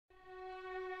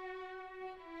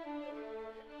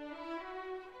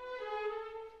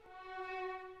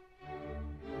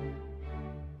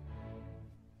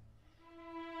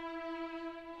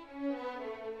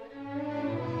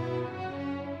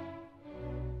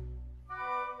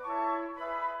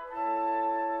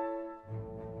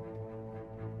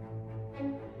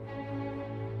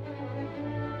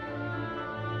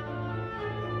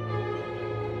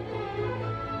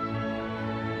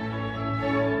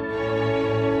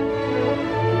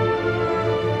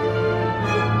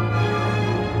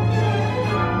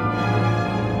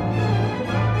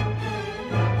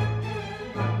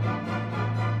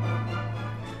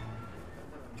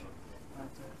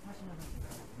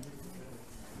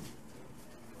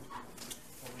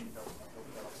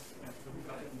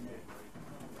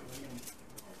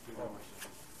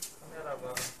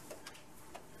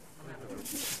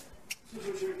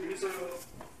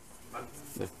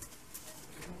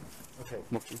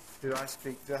Do I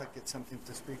speak? Do I get something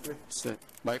to speak with?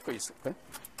 마이크 있을까요?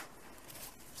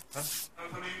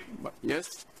 Anthony,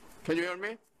 Yes? Can you hear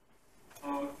me?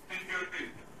 can you hear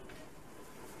it?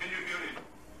 Can you hear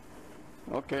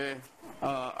it? Okay.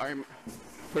 I'm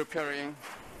preparing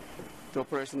the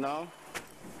operation now.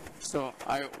 So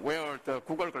I wear the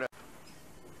Google Glass.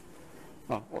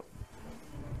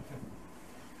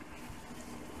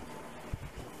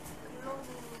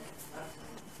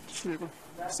 7번?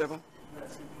 7번?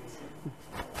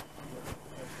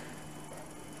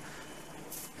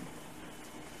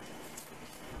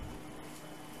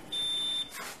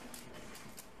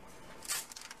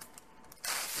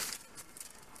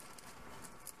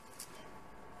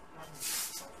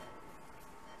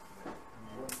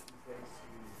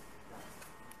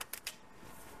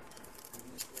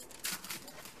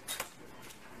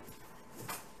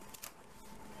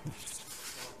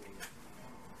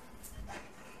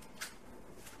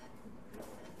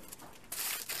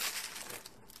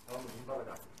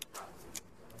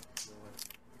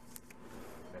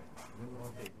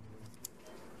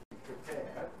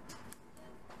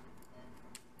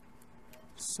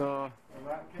 So,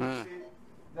 Can you see,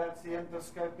 that's the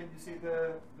endoscope. Can you see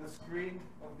the screen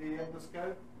of the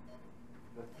endoscope?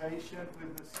 The patient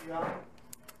with the CI?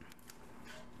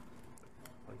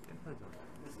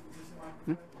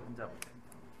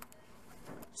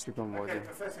 지금 Okay, 어디?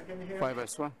 Professor, can you hear me?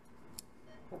 5S1?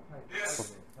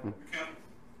 Yes, we can.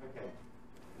 Okay.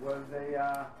 Well,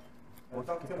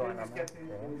 Dr. Lim is getting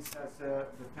has the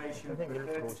patient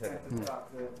prepared to start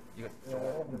the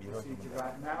procedure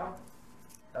right now.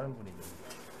 다른 분이죠.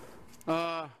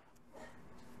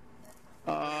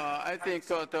 I think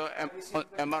the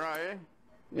MRI,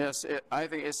 yes, I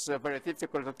think it's very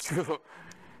difficult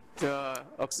to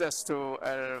access to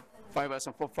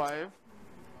L5S45.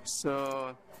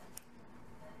 So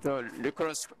the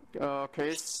recurrence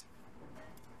case,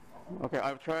 okay,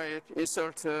 I've tried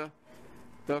insert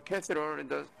the catheter in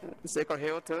the sacral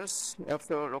hiatus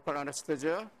after local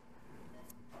anesthesia.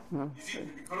 Is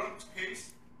it the current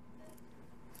case?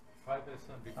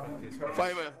 5S1 recurrent is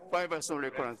 5S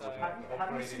recurrence.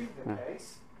 Have you seen the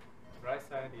case? right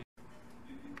side is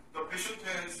The patient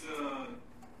has the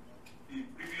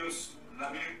previous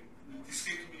laminar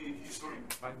discectomy history.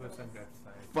 5S1 left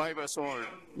side. 5S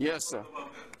yes, sir. About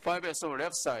that. 5S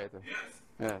left side. Yes.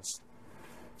 Yes.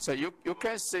 So you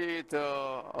can see the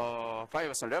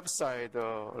 5S left side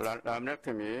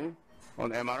laminectomy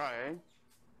on MRI.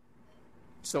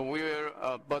 So we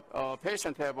will, but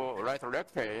patient have a right leg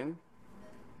pain.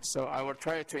 So I will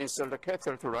try to insert the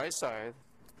catheter to right side,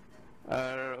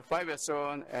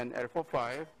 L5S1 and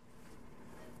L45.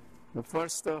 The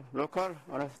first local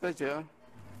anesthesia.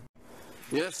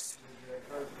 Yes.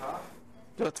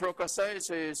 The trocar size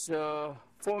is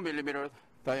 4 millimeter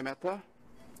diameter.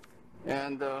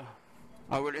 And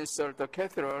I will insert the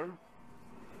catheter.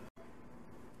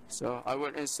 So I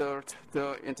will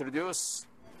introduce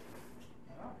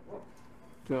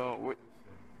the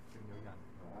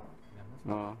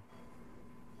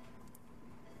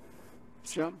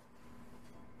시험.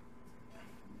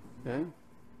 Okay.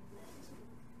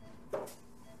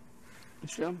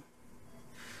 시험.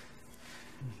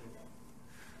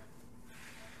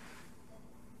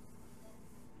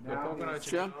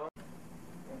 시험.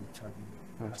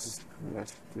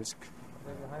 Yes, disc.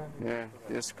 Yeah,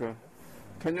 disc.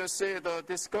 Can you see the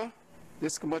disc?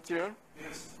 Disc material?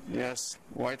 Yes. Yes,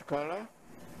 white color.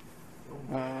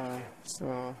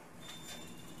 So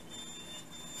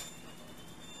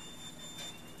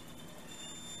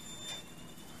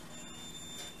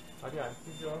다리 안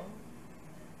쓰죠?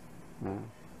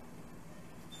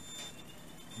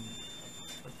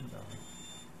 훨씬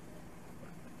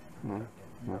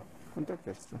나.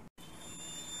 컨택됐어.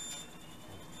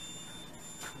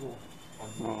 크고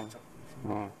어.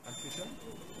 안 쓰죠?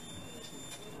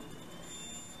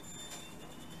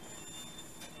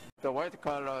 The white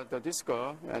color, the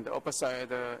disco, and the upper side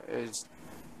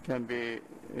can be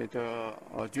the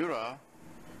dura.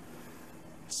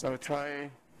 So try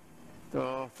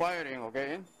the firing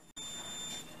again.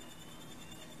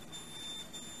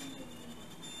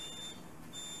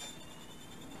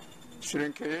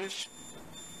 Shrinkage.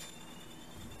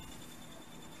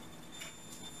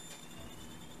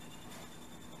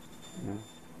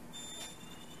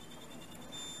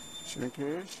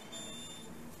 Shrinkage.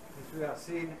 We are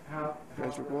seeing how.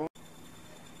 가지고.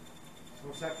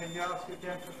 So can you ask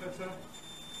again, Professor?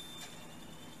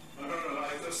 No,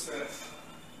 I just said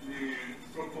we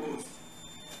propose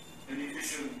an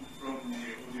equation from the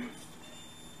audience.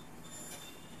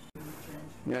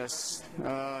 Yes.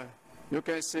 you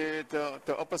can see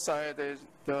the upper side is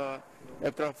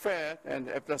after fat and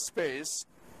after space,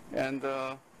 and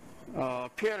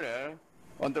PLL,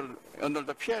 under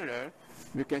the PLL,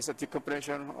 we can see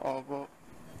decompression of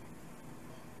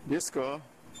disc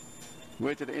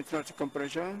with the internal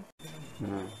decompression.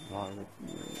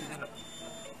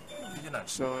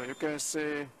 So you can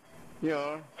see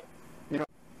here